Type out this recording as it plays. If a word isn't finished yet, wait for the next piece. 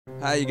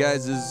Hi, you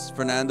guys. This is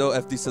Fernando,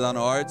 FD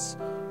Sedano Arts.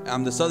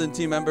 I'm the Southern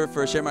team member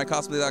for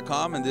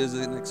ShareMyCosplay.com, and there's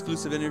an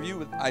exclusive interview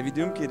with Ivy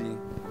Doomkitty.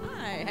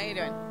 Hi, how you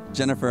doing?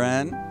 Jenifer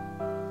Ann.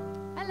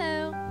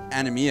 Hello.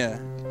 Anamia.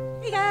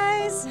 Hey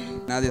guys.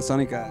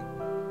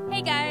 Nadyasonika.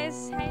 Hey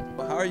guys. Hi.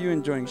 How are you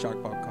enjoying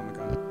Shark Pop Comic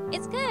Con?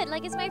 It's good.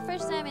 Like, it's my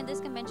first time in this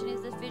convention.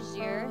 It's the first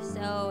year,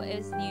 so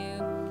it's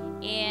new.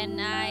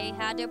 And I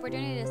had the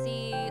opportunity to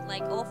see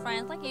like old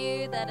friends like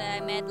you that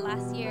I met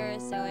last year,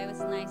 so it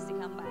was nice to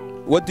come back.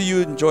 What do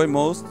you enjoy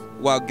most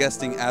while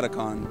guesting at a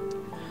con?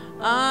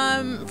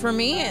 For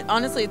me,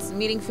 honestly, it's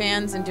meeting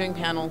fans and doing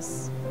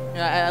panels.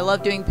 I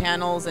love doing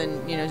panels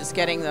and just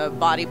getting the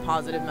body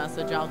positive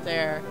message out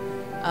there.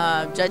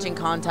 Judging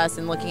contests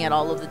and looking at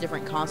all of the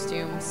different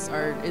costumes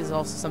is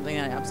also something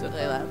that I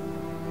absolutely love.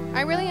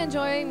 I really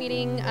enjoy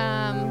meeting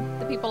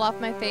the people off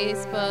my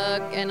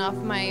Facebook and off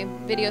my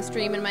video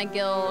stream in my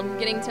guild,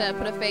 getting to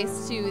put a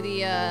face to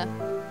the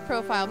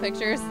profile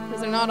pictures,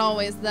 because they're not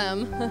always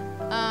them.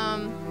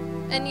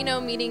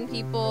 And meeting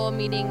people,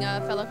 meeting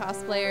fellow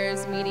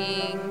cosplayers,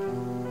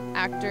 meeting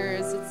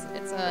actors.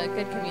 It's a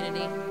good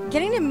community.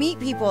 Getting to meet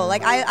people,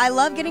 like I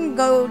love getting to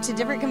go to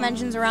different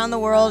conventions around the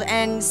world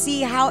and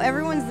see how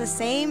everyone's the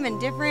same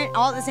and different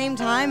all at the same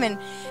time, and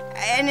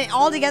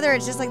all together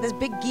it's just like this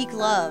big geek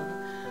love.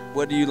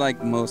 What do you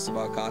like most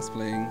about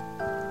cosplaying?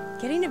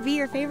 Getting to be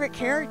your favorite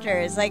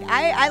characters. Like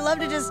I love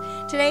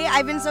to today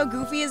I've been so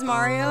goofy as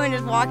Mario and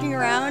just walking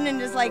around and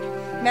just like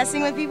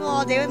messing with people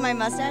all day with my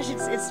mustache.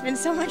 It's been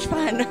so much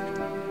fun.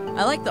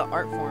 I like the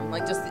art form,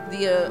 like just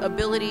the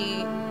ability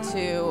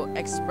to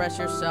express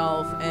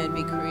yourself and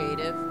be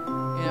creative.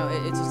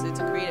 It's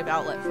a creative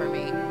outlet for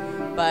me.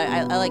 But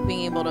I like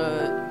being able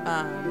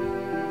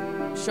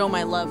to show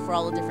my love for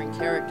all the different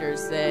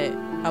characters that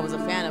I was a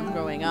fan of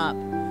growing up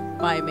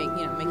by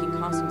making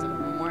costumes of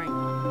them and wearing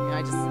them.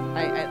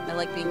 I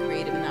like being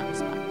creative in that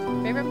respect.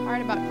 My favorite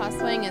part about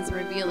cosplaying is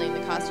revealing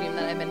the costume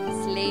that I've been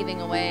slaving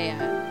away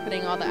at,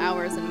 putting all the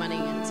hours and money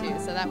into.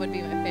 So that would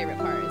be my favorite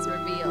part, is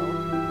reveal.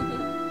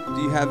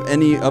 Do you have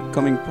any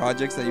upcoming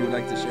projects that you would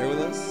like to share with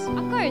us?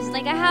 Of course,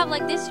 like I have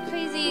like this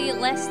crazy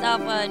list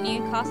of new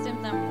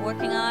costumes I'm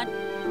working on,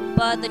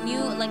 but the new,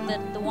 like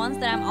the ones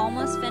that I'm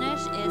almost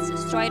finished is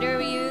Strider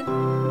Ryu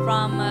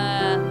from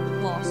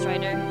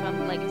Strider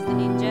from Legacy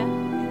Ninja,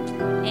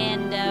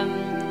 and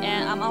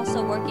I'm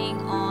also working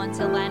on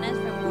Sylvanas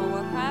from World of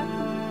Warcraft,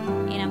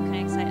 and I'm kind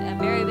of excited. I'm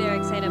very, very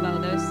excited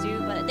about those two,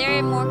 but there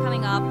are more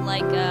coming up,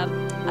 like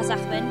Asajj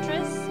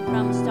Ventress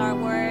from Star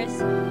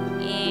Wars,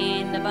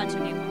 and a bunch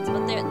of new ones.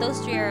 But those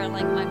three are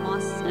like my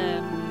most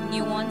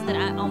new ones that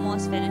I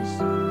almost finished,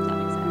 so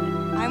I'm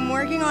excited. I'm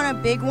working on a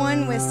big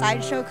one with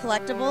Sideshow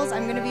Collectibles.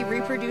 I'm going to be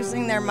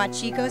reproducing their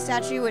Machiko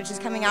statue, which is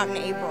coming out in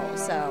April.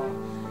 So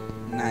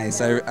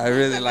nice. I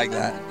really like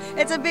that.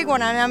 It's a big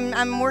one, and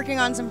I'm working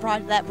on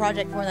that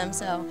project for them.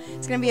 So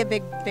it's going to be a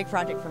big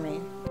project for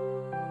me.